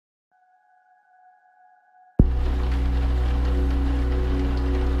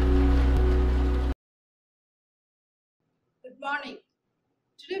morning.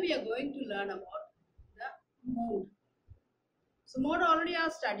 Today we are going to learn about the mode. So mode already I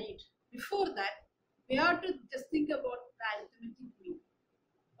studied. Before that, we have to just think about the arithmetic mean.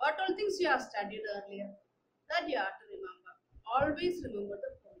 What all things you have studied earlier, that you have to remember. Always remember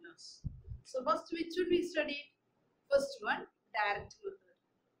the formulas. So first which should we study? First one, direct method.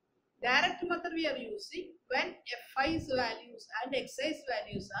 Direct method we are using when fi's values and xi's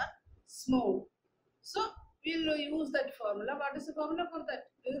values are small. So we will use that formula. What is the formula for that?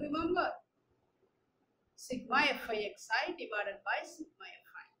 Do you remember? Sigma fi xi divided by sigma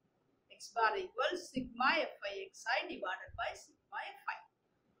fi. X bar equals sigma fi xi divided by sigma fi.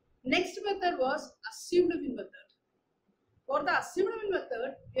 Next method was assumed mean method. For the assumed mean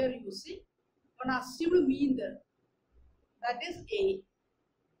method, we are using one assumed mean there. That is A.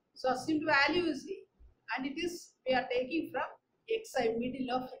 So assumed value is A. And it is, we are taking from xi,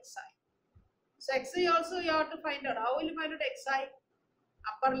 middle of xi. So xi also you have to find out. How will you find out xi?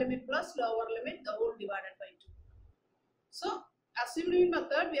 Upper limit plus lower limit, the whole divided by 2. So assumed mean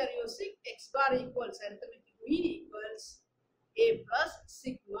method, we are using x bar equals arithmetic mean equals A plus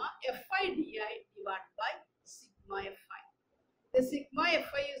sigma fi di divided by sigma fi. The sigma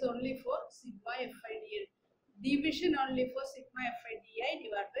fi is only for sigma fi di. Division only for sigma fi di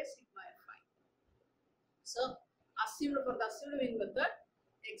divided by sigma fi. So assumed for the assumed mean method,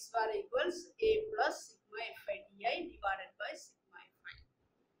 x bar equals A plus sigma fi di divided by sigma fi.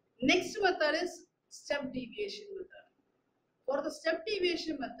 Next method is step deviation method. For the step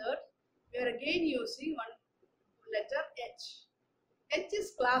deviation method, we are again using one letter h. H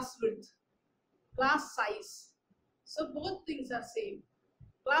is class width, class size. So both things are same.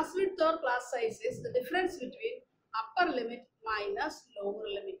 Class width or class size is the difference between upper limit minus lower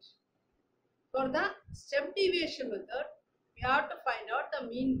limit. For the step deviation method, we have to find out the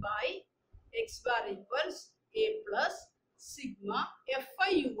mean by x bar equals A plus sigma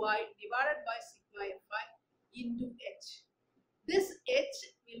fi ui divided by sigma fi into h. This h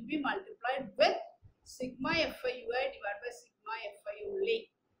will be multiplied with sigma fi ui divided by sigma fi only.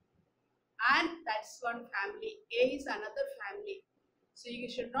 And that's one family. A is another family. So you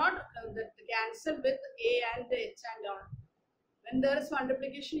should not cancel with A and H and all. When there is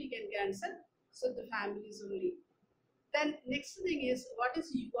multiplication, you can cancel. So the family is only. Then next thing is, what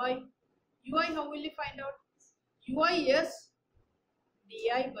is UI? UI, how will you find out? UI is di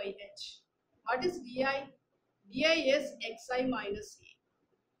by h. What is di? Di is xi minus a.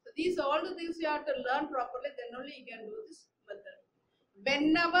 So these are all the things you have to learn properly, then only you can do this method.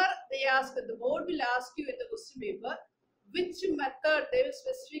 Whenever they ask, the board will ask you in the question paper, which method, they will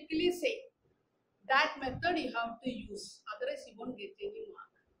specifically say, that method you have to use, otherwise you won't get any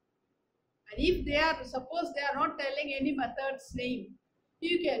mark. And if they are, suppose they are not telling any method's name,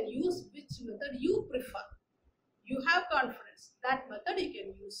 you can use which method you prefer. You have confidence, that method you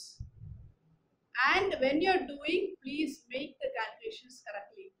can use. And when you are doing, please make the calculations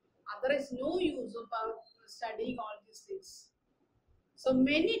correctly. Otherwise, no use of studying all these things. So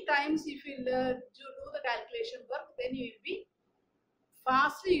many times if you do the calculation work, then you will be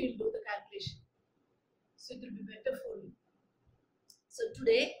fastly you will do the calculation. So it will be better for you. So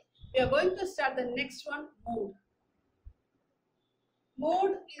today we are going to start the next one, mode.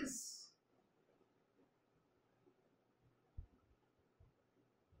 Mode is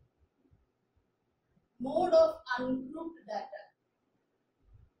mode of ungrouped data.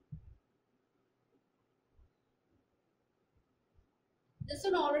 This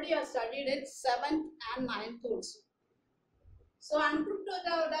one already I studied in 7th and 9th also. So ungrouped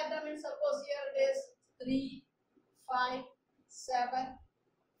data means, suppose here it is 3, 5, 7,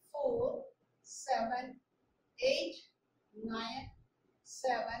 4, 7, 8, 9,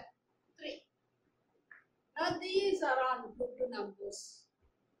 7, 3. Now these are ungrouped numbers.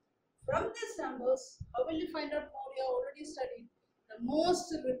 From these numbers, how will you find out mode? You have already studied the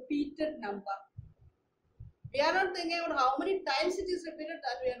most repeated number. We are not thinking about how many times it is repeated,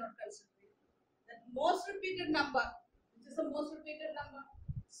 that we are not considering. The most repeated number, which is the most repeated number?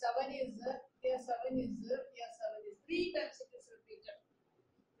 7 is there, here 7 is there, here 7 is 3 times it is repeated.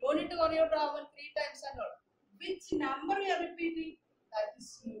 Don't need to worry about how many 3 times and all. Which number we are repeating? That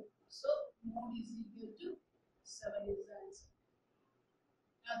is mode. So mode is equal to 7 is the answer.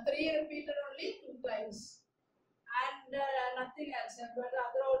 Now 3 repeated only 2 times. And nothing else. But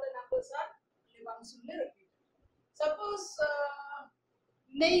other all the numbers are only once only repeated. Suppose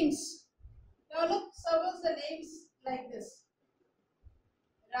names. Now look, suppose the names like this: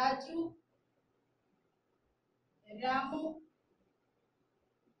 Raju, Ramu,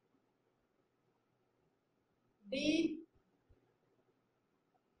 Dean,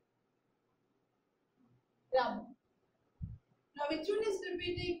 Ramu. which one is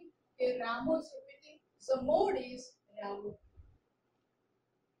repeating? Here Ramu is repeating. So mode is Ramu.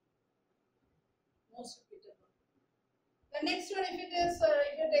 Most repeated one. The next one, if it is,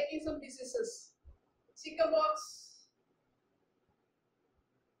 if you're taking some diseases, chickenpox,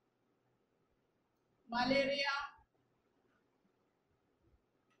 malaria,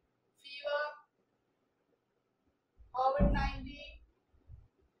 fever, COVID-19,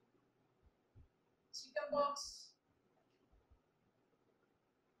 chickenpox,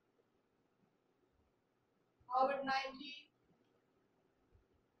 COVID-19,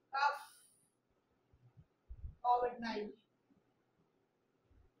 cough, COVID-19.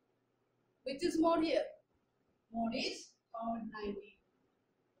 Which is mode here? Mode is COVID-19.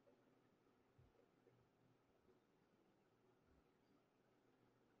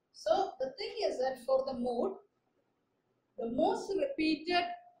 So the thing is that for the mode, the most repeated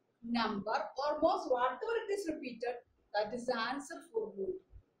number or most whatever it is repeated, that is the answer for mode.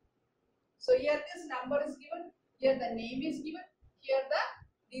 So here this number is given, here the name is given, here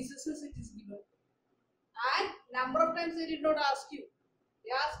the diseases it is given. And number of times they did not ask you.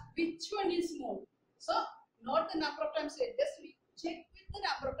 They asked which one is mode. So not the number of times said, just check with the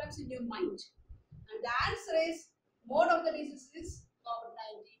number of times in your mind. And the answer is mode of the disease is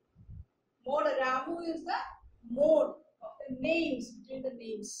COVID-19. Mode Ramu is the mode of the names, between the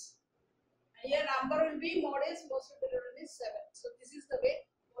names. And here number will be mode is most repeated one is 7. So this is the way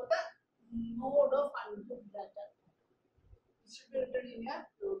for the mode of ungrouped data. It should be written in your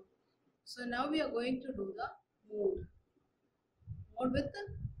note. So now we are going to do the mode. Mode with the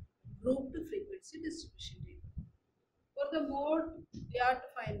grouped frequency distribution table. For the mode, we have to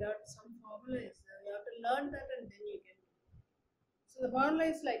find out some formula is there. You have to learn that and then you can. So the formula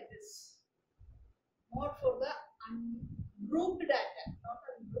is like this. Mode for the grouped data, not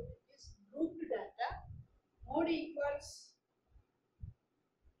ungrouped, it is grouped data. Mode equals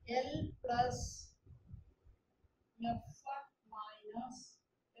L plus F1 minus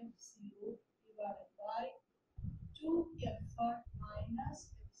F0 divided by 2F1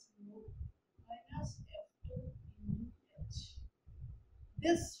 minus F0 minus F2 into H.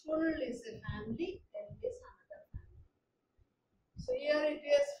 This full is a family, L is another family. So here it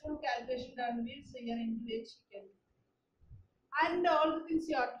is full calculation done means here into H you can do. And all the things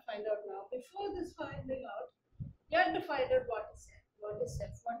you have to find out now. Before this finding out, you have to find out what is F1, what is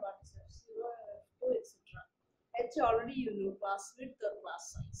F0, F2, etc. H already you know, class width or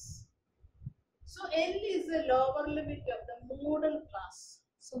class size. So L is the lower limit of the modal class.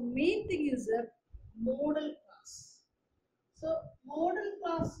 So main thing is the modal class. So modal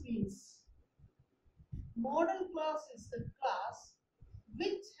class means modal class is the class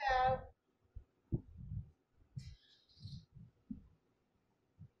which have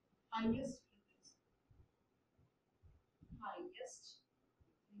highest frequency. Highest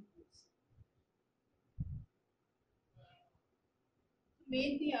frequency.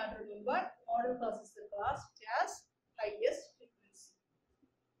 Main thing you have to remember, modal class is the class which has highest frequency.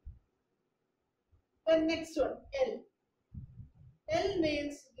 The next one, L. L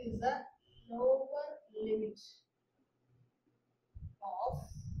means it is the lower limit of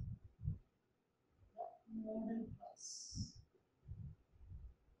the modal class.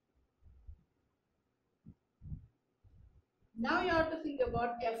 Now you have to think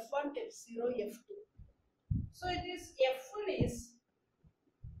about F1, F0, F2. So it is F1 is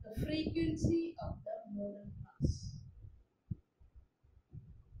the frequency of the modal class.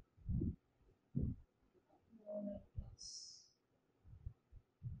 Modal class.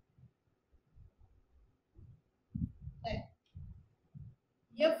 Then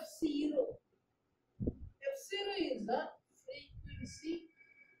F0. F0 is the frequency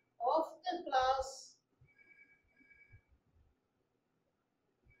of the class.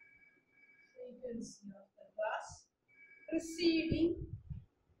 Frequency of the class preceding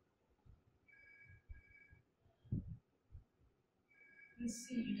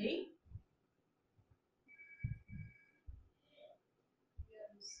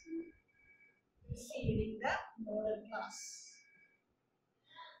the modal class.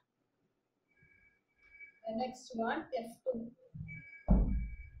 The next one, F2.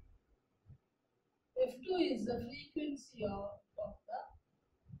 F2 is the frequency of the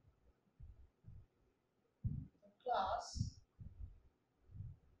class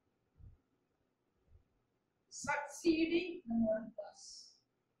succeeding the modal class.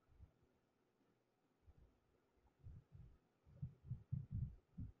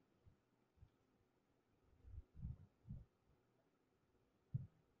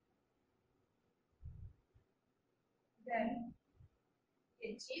 Then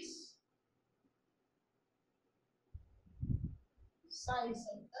H is size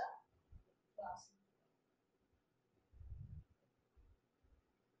of the class.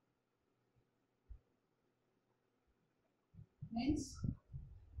 Means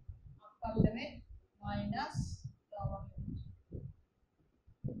upper limit minus lower limit.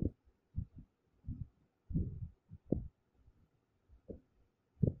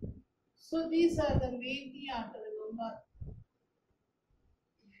 So these are the main thing you have to remember.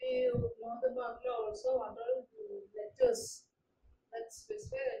 If you know the formula also, what are the letters that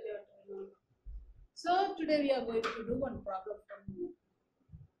specify that you have to remember. So today we are going to do one problem from here.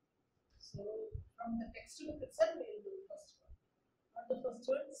 So from the textbook itself we will do the first one. Not the first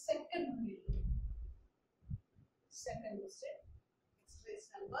one, second one we will do. Second question.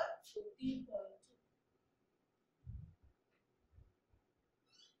 Exercise number 14.2.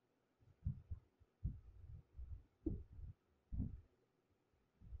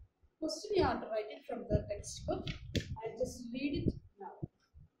 Question you have to write it from the textbook. I'll just read it now.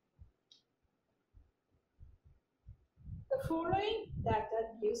 The following data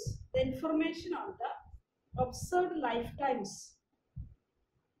gives the information on the observed lifetimes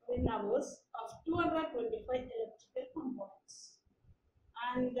in hours of 225 electrical components.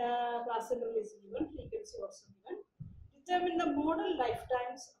 And classical is given, frequency also given. Determine the model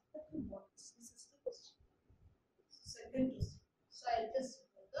lifetimes of the components. This is the question. Second question. So I'll just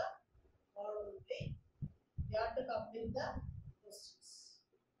do the following way. You have to complete the questions.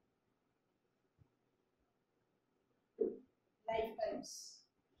 Lifetimes.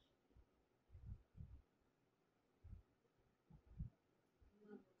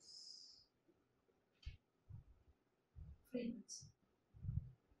 Frequency.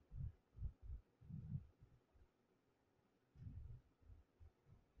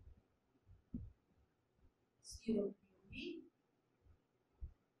 Zero PV.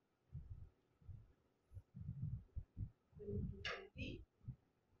 20,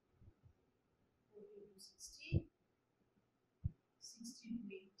 40 to 60, 60 to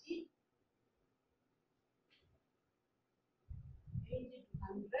 80, 80 to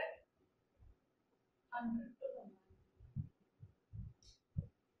 100, 100 to 100.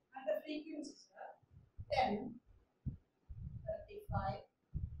 And the frequencies are 10, 35,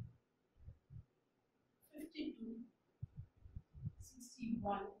 52,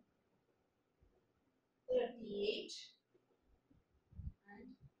 61, 38, and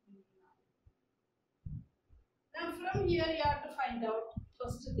 29. Now from here you have to find out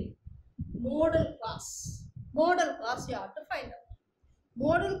first thing, modal class. Modal class you have to find out.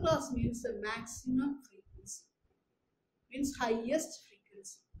 Modal class means the maximum frequency, means highest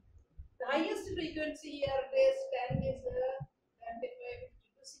frequency. The highest frequency here is 10 is 35, 50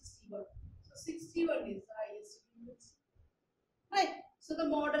 to 61. So 61 is the highest frequency. Right. So the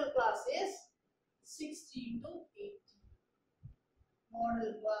model class is 60 to 80.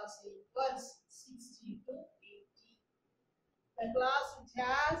 Model class equals 60 to 80. The class which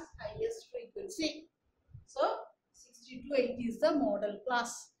has highest frequency. So 60 to 80 is the model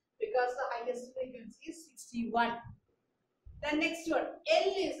class because the highest frequency is 61. The next one,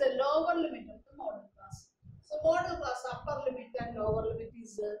 L is the lower limit of the model class. So model class upper limit and lower limit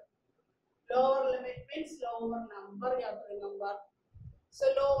is lower limit means lower number you have to remember. So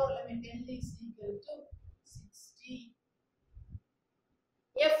lower limit L is equal to 60.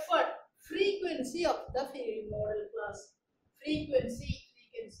 F1, frequency of the model class. Frequency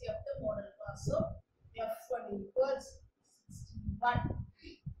of the model class. So F1 equals 61.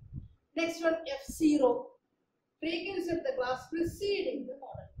 Next one, F0. Frequency of the class preceding the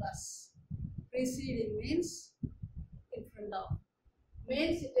model class. Preceding means in front of.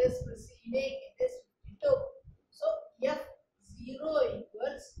 Means it is preceding, it is 52. So F0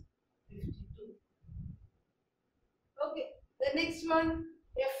 equals 52. Okay. The next one,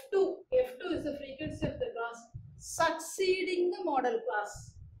 F2. F2 is the frequency of the class succeeding the model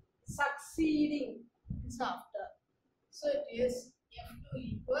class. Succeeding is after. So it is F2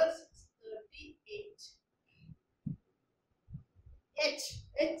 equals 38.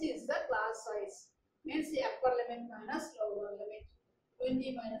 H is the class size. Means the upper limit minus lower limit.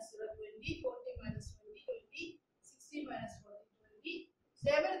 20 minus 0, 20, 40 minus 20, 20, 60 minus 40, 20. So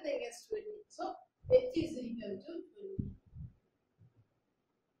everything is 20. So H is equal to 20.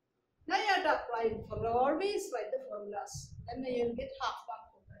 Now you have to apply it for always write the formulas. Then you will get half mark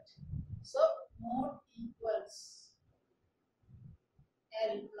for that. So mod equals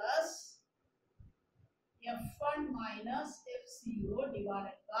L plus F1 minus F0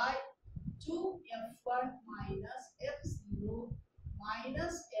 divided by 2F1 minus F0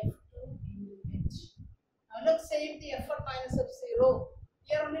 minus F2 into H. Now look, same thing, F1 minus F0.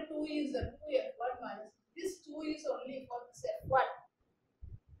 Here only 2 is 2F1 minus. This 2 is only for this F1.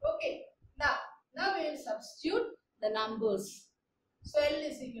 Okay, now we will substitute the numbers. So L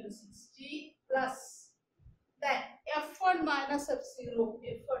is equal to 60 plus then F1 minus F0.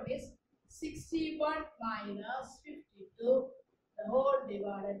 F1 is 61 minus 52 the whole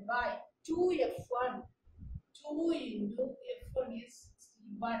divided by 2F1. 2 into F1 is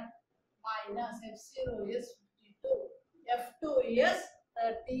 61 minus F0 is 52. F2 is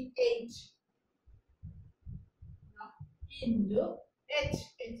 38. Now into H.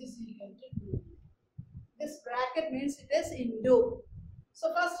 H is equal to 2. This bracket means it is into.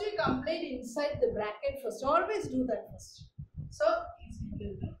 So first we complete inside the bracket first. Always do that first. So it's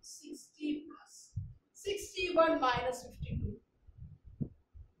equal to 60 plus 61 minus 52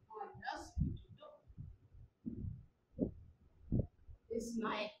 minus 52 is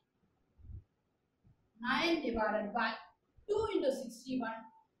 9. 9 divided by 2 into 61,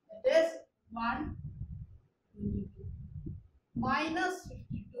 that is 122 minus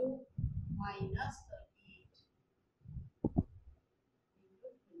 52 minus 38.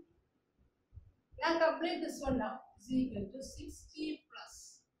 Now complete this one now. Is equal to 60 plus.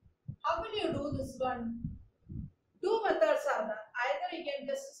 How will you do this one? Two methods are there. Either you can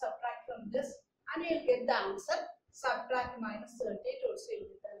just subtract from this and you will get the answer. Subtract minus 38 also you will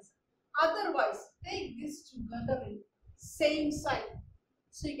get the answer. Otherwise, take this together in same sign.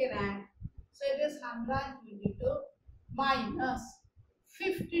 So you can add. So it is 122 minus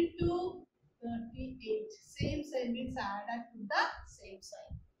 52 38. Same sign means added to the same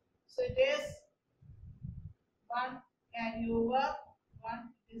sign. So it is 1 carry over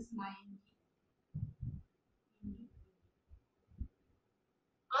 1 is 90.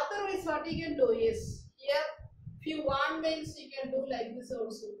 Otherwise, what you can do is here, if you want means you can do like this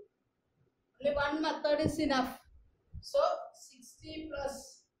also. Only one method is enough. So 60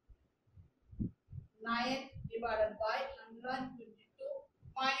 plus 9 divided by 122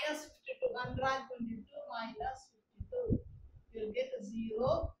 minus 52. 122 minus 52. You will get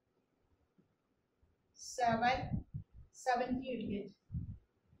 0, 7, 70 you will get.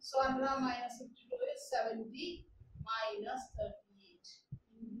 So 100 minus 52 is 70 minus 38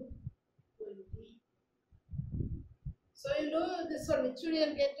 into 20. So you do this one, which you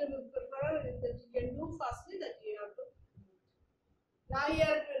will get that you can do firstly that you have to do. Now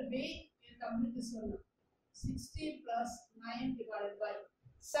here it will be, you complete this one now. 60 plus 9 divided by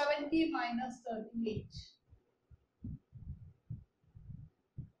 70 minus 38.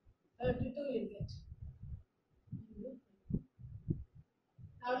 32 you get.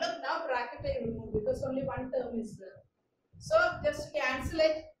 Now look, now bracket I remove because only one term is there. So just cancel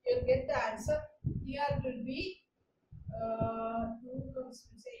it, you will get the answer. Here it will be 2 comes to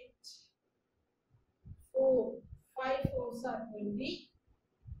 8, 4, 5 4s are 20,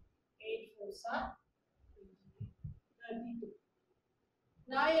 8 4s are 32.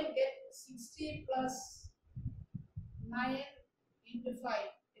 Now you will get 60 plus 9 into 5.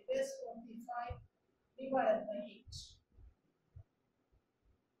 It is 45 divided by 8.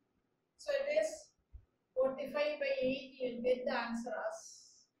 So it is 45 by 8. You will get the answer as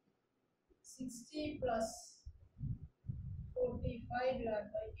 60 plus 45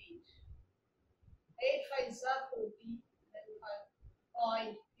 divided by 8. 8 5s are 40, then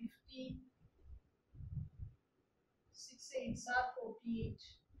 5, 50. 6 8s are 48.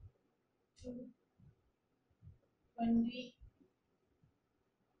 2, 20,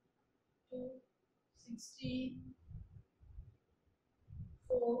 2, 60,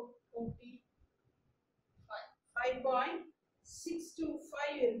 4, 40, 5.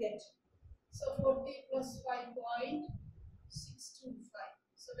 5.625 you will get. So 40 plus 5.625.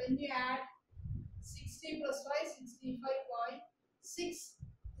 So when you add 60 plus 5, 65.63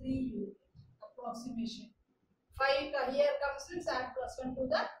 you will get. Approximation. 5 here comes means add plus 1 to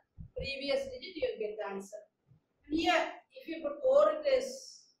the previous digit, you will get the answer. And here, if you put or it is,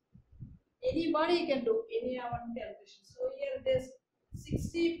 anybody you can do any one calculation. So here it is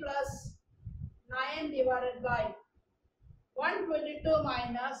 60 plus 9 divided by 122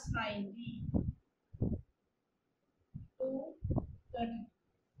 minus 90. 2, 30.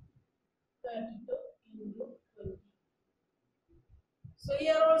 32 into 20. So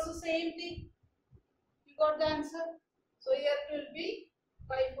here also same thing. You got the answer. So here it will be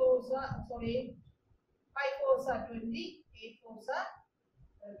 5 4s are 20, 8 4s are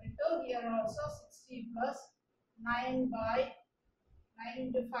 32. Here also 60 plus 9 by 9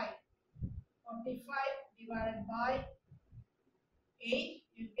 into 5. 45 divided by 8.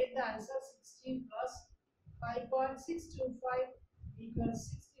 You get the answer 16 plus 5.625 equals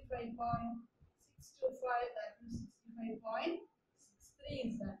 65.625. That is 65.63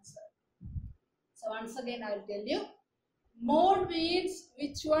 is the answer. So once again I will tell you. Mode means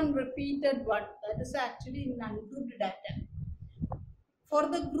which one repeated one. That is actually in ungrouped data. For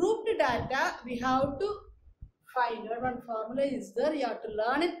the grouped data, we have to find out one formula is there. You have to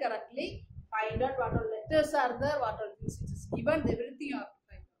learn it correctly. Find out what all letters are there, what all things it is given, everything you have to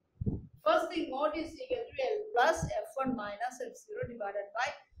find out. First thing, mode is equal to L plus F1 minus F0 divided by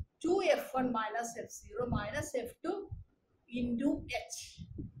 2F1 minus F0 minus F2 into H.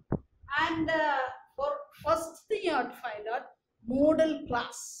 And for first thing you have to find out modal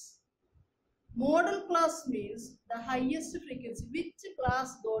class. Modal class means the highest frequency. Which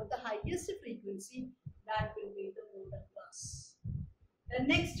class got the highest frequency? That will be the modal class. The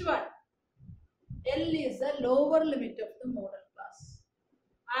next one, L is the lower limit of the modal class.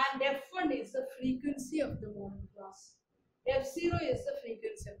 And F1 is the frequency of the modal class. F0 is the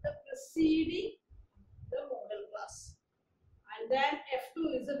frequency of the preceding the modal class. And then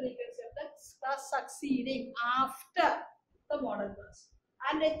F2 is the frequency of the class succeeding after the modal class.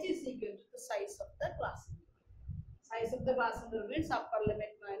 And H is equal to the size of the class interval. Size of the class interval means upper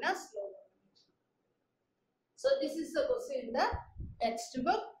limit minus lower limit. So this is the question in the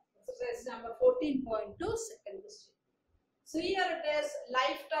textbook, exercise number 14.2, second question. So here it is,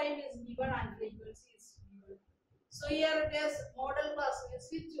 lifetime is given and frequency is given. So here it is, modal class means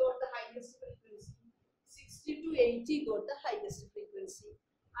which got the highest frequency. 60 to 80 got the highest frequency,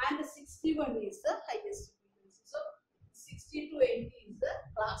 and 61 is the highest frequency. So 60 to 80 is the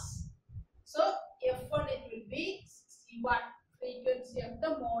class. So F1 it will be 61, frequency of the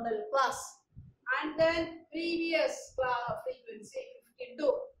modal class, and then previous frequency 52,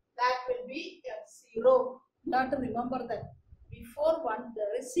 that will be F0. You have to remember that before 1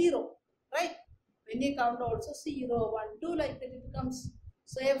 there is 0, right? When you count also 0, 1, 2 like that it comes.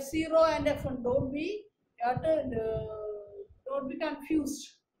 So F0 and F1 don't be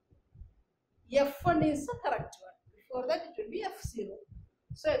confused. F1 is the correct one. Before that it will be F0.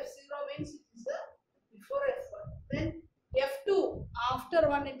 So F0 means it is the before F1. Then F2, after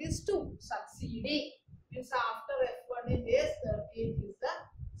 1 it is 2. Succeeding means after F1 it is 38 is the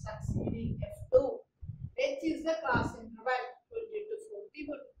succeeding F2. H is the class interval 20 to 40.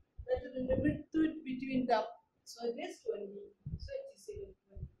 That is the limit between them. So it is 20. So it is equal to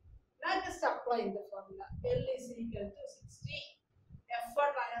 20. Now just apply the formula. L is equal to 60. F1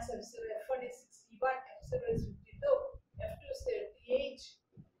 minus F0. F1 is 61. F0 is 52. F2 is 38.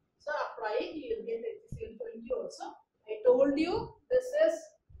 So apply it. You will get it is equal to 20 also. I told you this is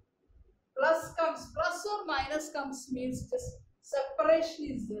plus comes. Plus or minus comes means just separation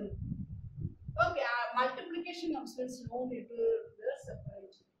is there. Okay, multiplication comes means no need to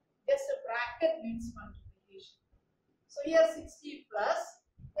separate. Just a bracket means multiplication. So here 60 plus.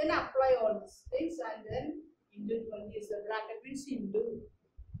 Then apply all these things and then into 20 is the bracket means into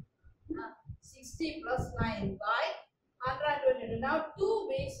 60 plus 9 by 120. Now two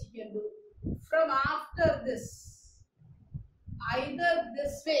ways you can do. From after this, either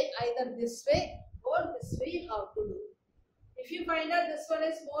this way or this way you have to do. If you find out this one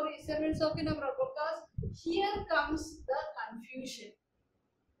is more easier means okay no problem, because here comes the confusion.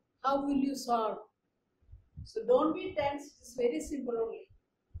 How will you solve? So don't be tense, it is very simple only.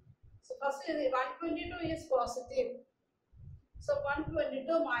 So first 122 is positive. So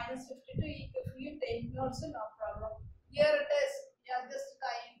 122 minus 52 if you take me also no problem. Here it is, yeah, just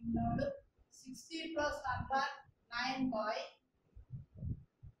kind of 60 plus 100, 9 by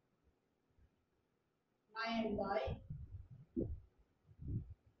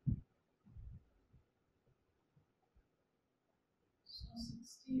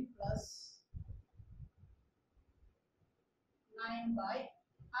 60 plus 9 by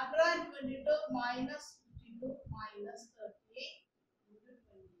 122 minus 52 minus 38 into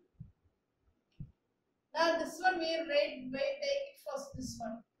 20. Now this one we take it first, this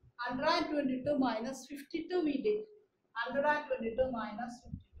one. 122 minus 52 we did. 122 minus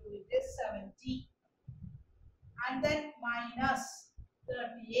 52 it is 70. And then minus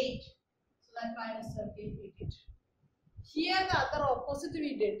 38. So that minus 38 we did. Here the other opposite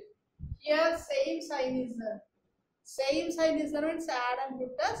we did. Here same sign is there. Same sign is there means add and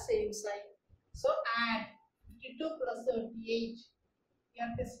put the same sign. So add 52 plus 38. Here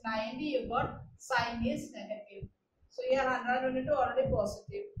it is 90, you got sign is negative. So here 122 already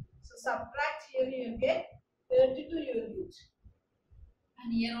positive. So subtract here you will get 32 you will get.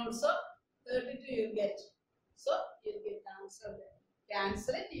 And here also 32 you will get. So you will get the answer there.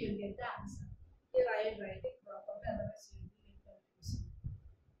 Cancel it, you will get the answer. Here I am writing properly, otherwise you will be confused.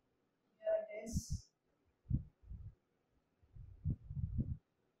 Here it is.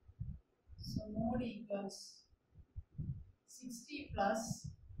 So mode equals 60 plus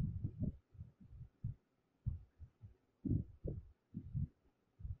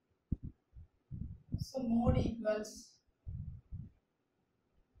mode equals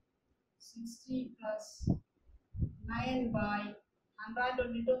 60 plus 9 by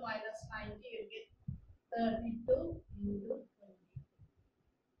 122 minus 90, you get 32 into 20.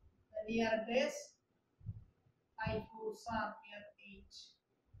 Then here it is 5 4s are here 8.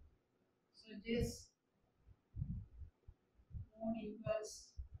 So this mode equals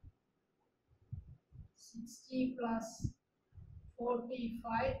 60 plus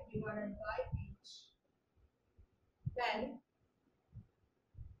 45 divided by 8. Then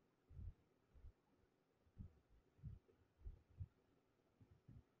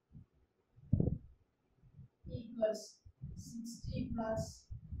equals 60 plus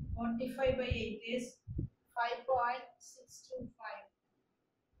 45 by 8 is 5.625.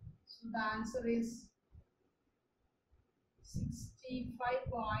 So the answer is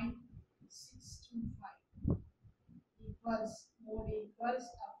 65.625 equals mode equals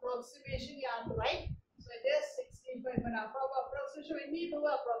approximation you have to write. So it is 65, but after approximation, when we do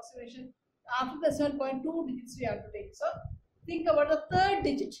approximation, after the 7.2 digits we have to take. So think about the third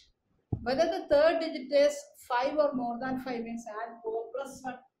digit. Whether the third digit is 5 or more than 5 means add 4 plus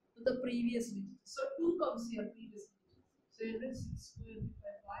 1 to the previous digit. So 2 comes here, previous digit. So it is 6.63.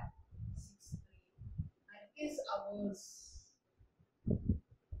 That is ours.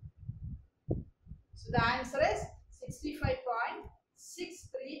 So the answer is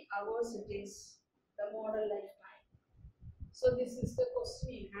 65.63 hours it is, the model lifetime. So this is the question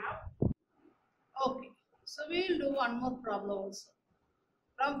we have. Okay, so we will do one more problem also.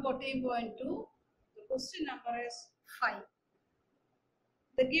 From 14.2, the question number is 5.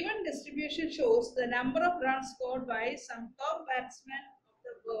 The given distribution shows the number of runs scored by some top batsmen of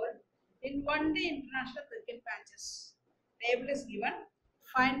the world in one-day international cricket matches. Table is given.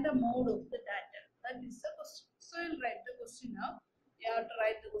 Find the mode of the data. That is the question. So you will write the question now. You have to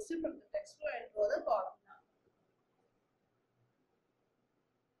write the question from the textbook and draw the column now.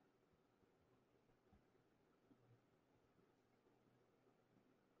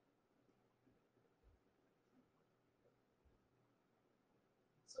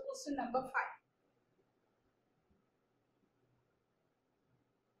 So question number 5.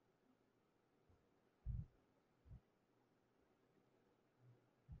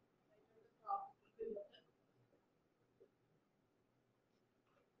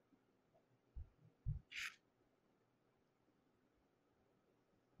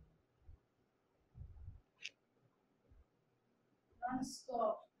 Run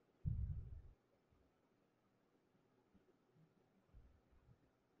score.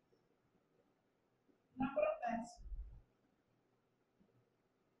 Number of bats.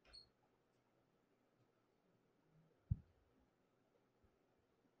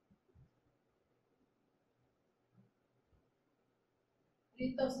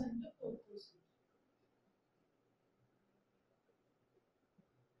 Three thousand to 4,000.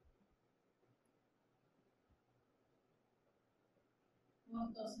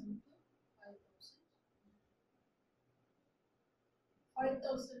 1,000 to 5,000.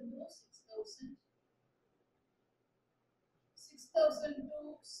 5,000 to 6,000. 6,000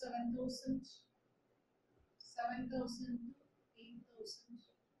 to 7,000. 7,000 to 8,000.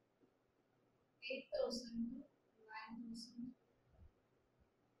 8,000 to 9,000.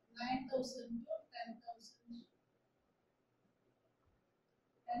 9,000 to 10,000.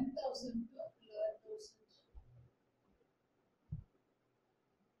 10,000 to 11,000.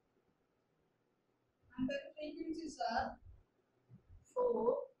 And the frequencies are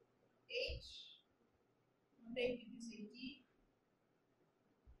 4, 8, take it is 80,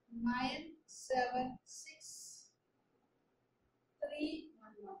 9, 7, 6, 3,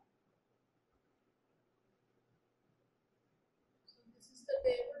 1, 1. So this is the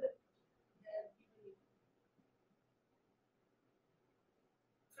table that they have given you.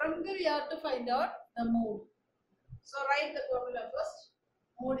 From there you have to find out the mode. So write the formula first.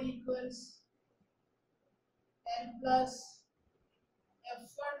 Mode equals L plus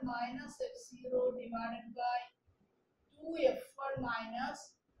F1 minus F0 divided by 2F1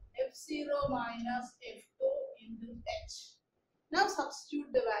 minus F0 minus F2 into H. Now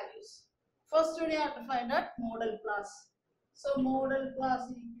substitute the values. First we have to find out modal class. So modal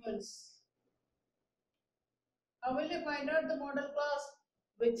class equals. How will you find out the modal class?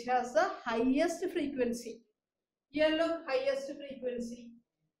 Which has the highest frequency. Here look, highest frequency.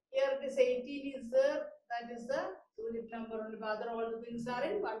 Here this 18 is there. That is the unit number only. Other all the things are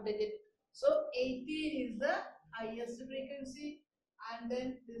in one digit. So 18 is the highest frequency, and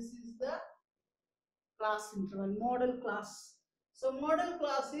then this is the class interval, modal class. So modal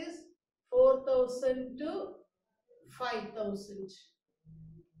class is 4,000 to 5,000.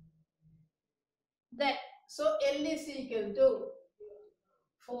 Then, so L is equal to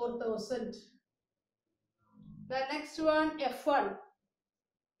 4000. The next one, F1.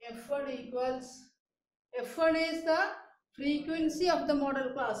 F1 equals, F1 is the frequency of the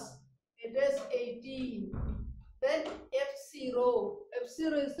model class. It is 18. Then F0.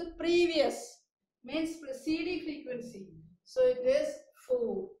 F0 is the previous, means preceding frequency. So it is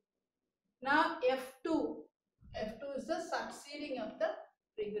 4. Now F2. F2 is the succeeding of the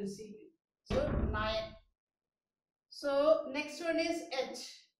frequency. So 9. So next one is H.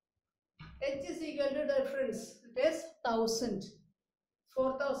 H is equal to difference. It is 1000.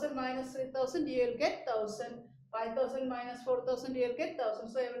 4000 minus 3000, you will get 1000. 5000 minus 4000, you will get 1000.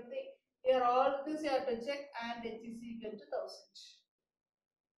 So everything here, all this you have to check, and H is equal to 1000.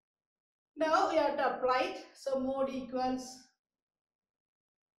 Now you have to apply it. So mode equals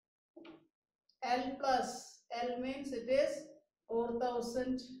L plus L means it is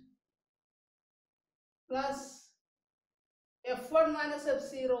 4000 plus F1 minus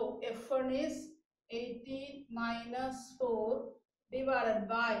F0. F1 is 18 minus 4 divided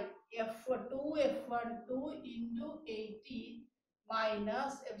by F2 2 into 18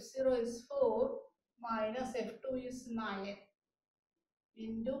 minus F0 is 4 minus F2 is 9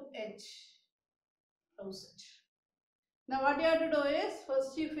 into H 1000. Now what you have to do is,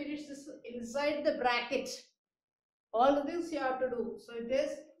 first you finish this inside the bracket. All the things you have to do. So it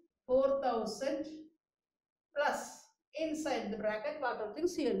is 4000 plus inside the bracket what all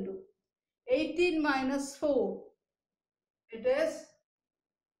things you will do. 18 minus 4, it is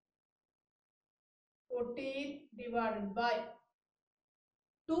 14 divided by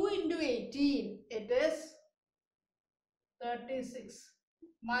 2 into 18, it is 36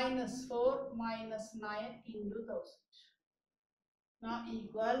 minus 4 minus 9 into 1000. Now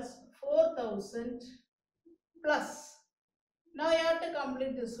equals 4000 plus. Now you have to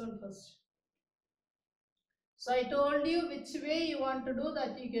complete this one first. So I told you which way you want to do,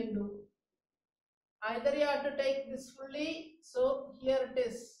 that you can do. Either you have to take this fully. So here it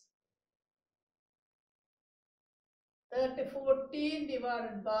is 14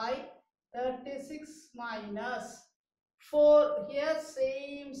 divided by 36 minus 4. Here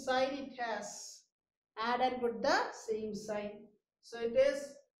same sign it has. Add and put the same sign. So it is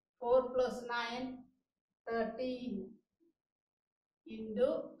 4 plus 9, 13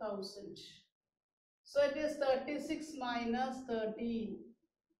 into 1000. So it is 36 minus 13.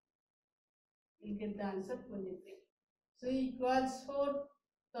 You get the answer 23. So equals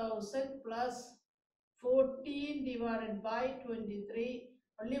 4000 plus 14 divided by 23.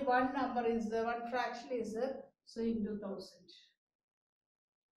 Only one number is there, one fraction is there. So into 1000.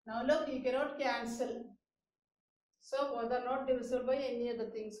 Now look, you cannot cancel. So both are not divisible by any other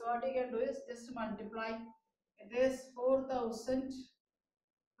thing. So what you can do is just multiply. It is 4000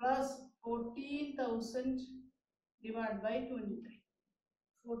 plus 14,000 divided by 23.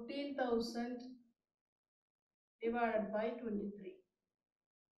 14,000 divided by 23.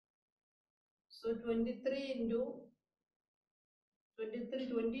 So 23 into 23,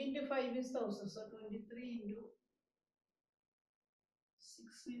 20 into 5 is 1000. So 23 into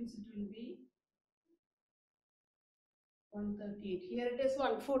 6 means it will be 138. Here it is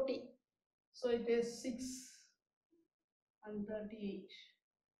 140. So it is 6, 138.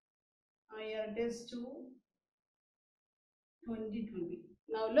 Here it is 2, 20, 20.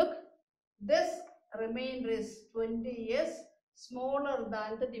 Now look, this remainder is 20 is smaller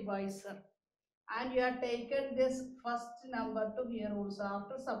than the divisor. And you have taken this first number to here also.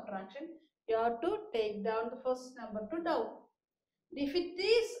 After subtraction, you have to take down the first number to down. If it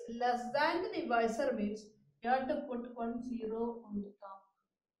is less than the divisor means you have to put 1 0 on the top.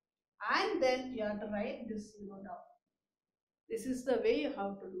 And then you have to write this 0 down. This is the way you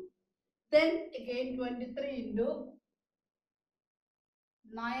have to do. Then again 23 into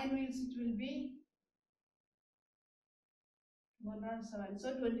 9 means it will be 107.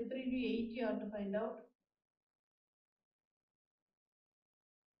 So 23 into 8 you have to find out.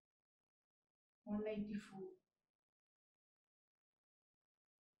 184.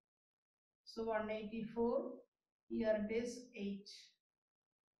 So 184, here it is 8.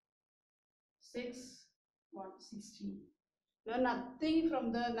 6, 116. Now nothing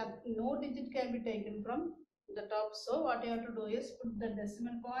from the, no digit can be taken from the top. So what you have to do is put the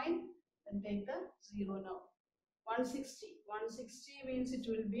decimal point and take the 0 now. 160. 160 means it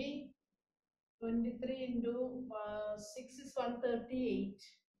will be 23 into 6 is 138.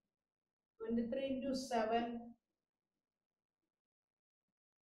 23 into 7,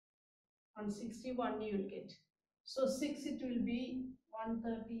 161 you will get. So 6 it will be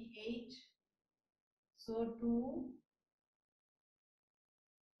 138. So 2,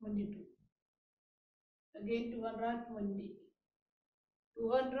 22. Again 220.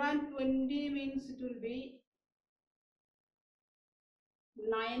 220 means it will be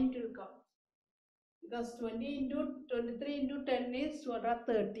 9 to come. Because 20 into 23 into 10 is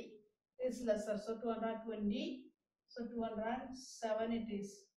 230. It is lesser. So 220. So 207 it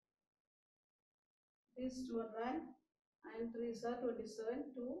is. It is 200 and 3 is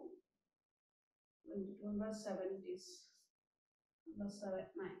 27 to 20. 207 it is. 207,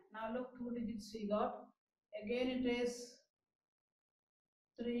 9. Now look, 2 digits we got. Again it is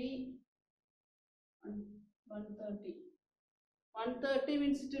 3 and 130. 130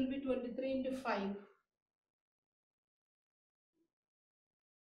 means it will be 23 into 5.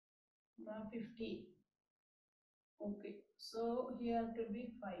 50. Okay, so here it will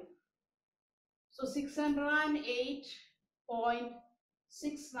be 5. So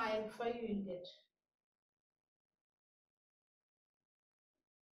 608.695 you will get.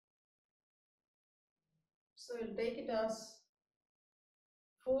 So we'll take it as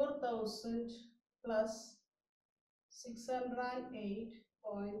 4000 plus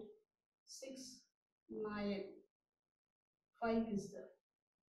 608.695 is there.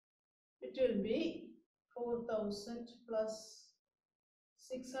 It will be 4000 plus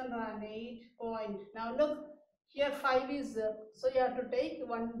 608 point. Now look, here 5 is there. So you have to take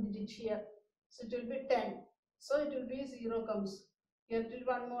one digit here. So it will be 10. So it will be 0 comes. Here till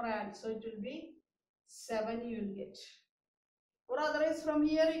one more add. So it will be 7 you will get. Or otherwise from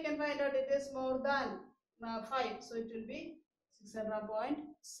here you can find out it is more than 5. So it will be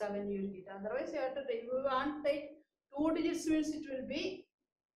 600.7 you will get. Otherwise you have to take, you want to take 2 digits means it will be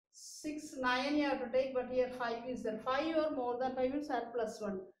 6, 9 you have to take, but here 5 is there. 5 or more than 5 means add plus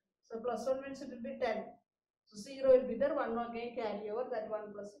 1. So plus 1 means it will be 10. So 0 will be there, 1 again carry over, that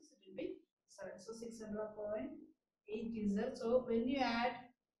 1 plus 6 it will be 7. So 600.8 is there. So when you add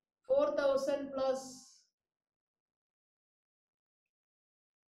 4000 plus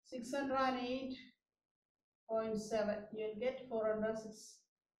 608.7, you will get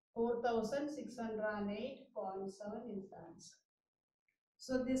 4608.7 is the answer.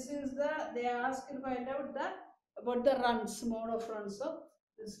 So this is they asked to find out about the runs, mode of runs. So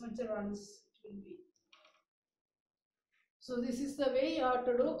this much runs it will be. So this is the way you have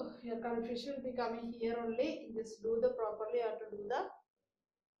to do. Your confusion will be coming here only. Just do the properly. You have to do the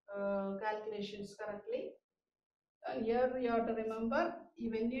calculations correctly. Here you have to remember,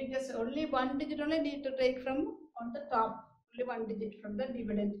 when you just only one digit only need to take from on the top, only one digit from the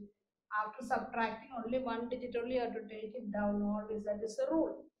dividend. After subtracting, only one digit only you have to take it down. Always, that is the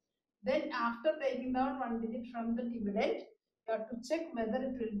rule. Then after taking down one digit from the dividend, you have to check whether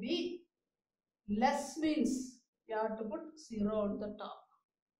it will be less, means you have to put 0 on the top.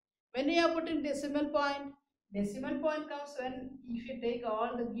 When you are putting decimal point comes when if you take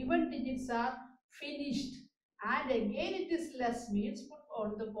all the given digits are finished, and again it is less, means put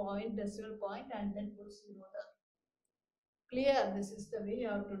on the point, decimal point, and then put 0 there. Clear? This is the way you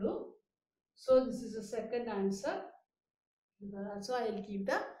have to do. So this is the second answer. So I will give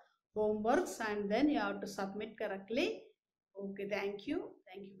the homeworks and then you have to submit correctly. Okay, thank you.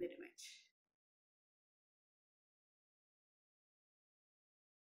 Thank you very much.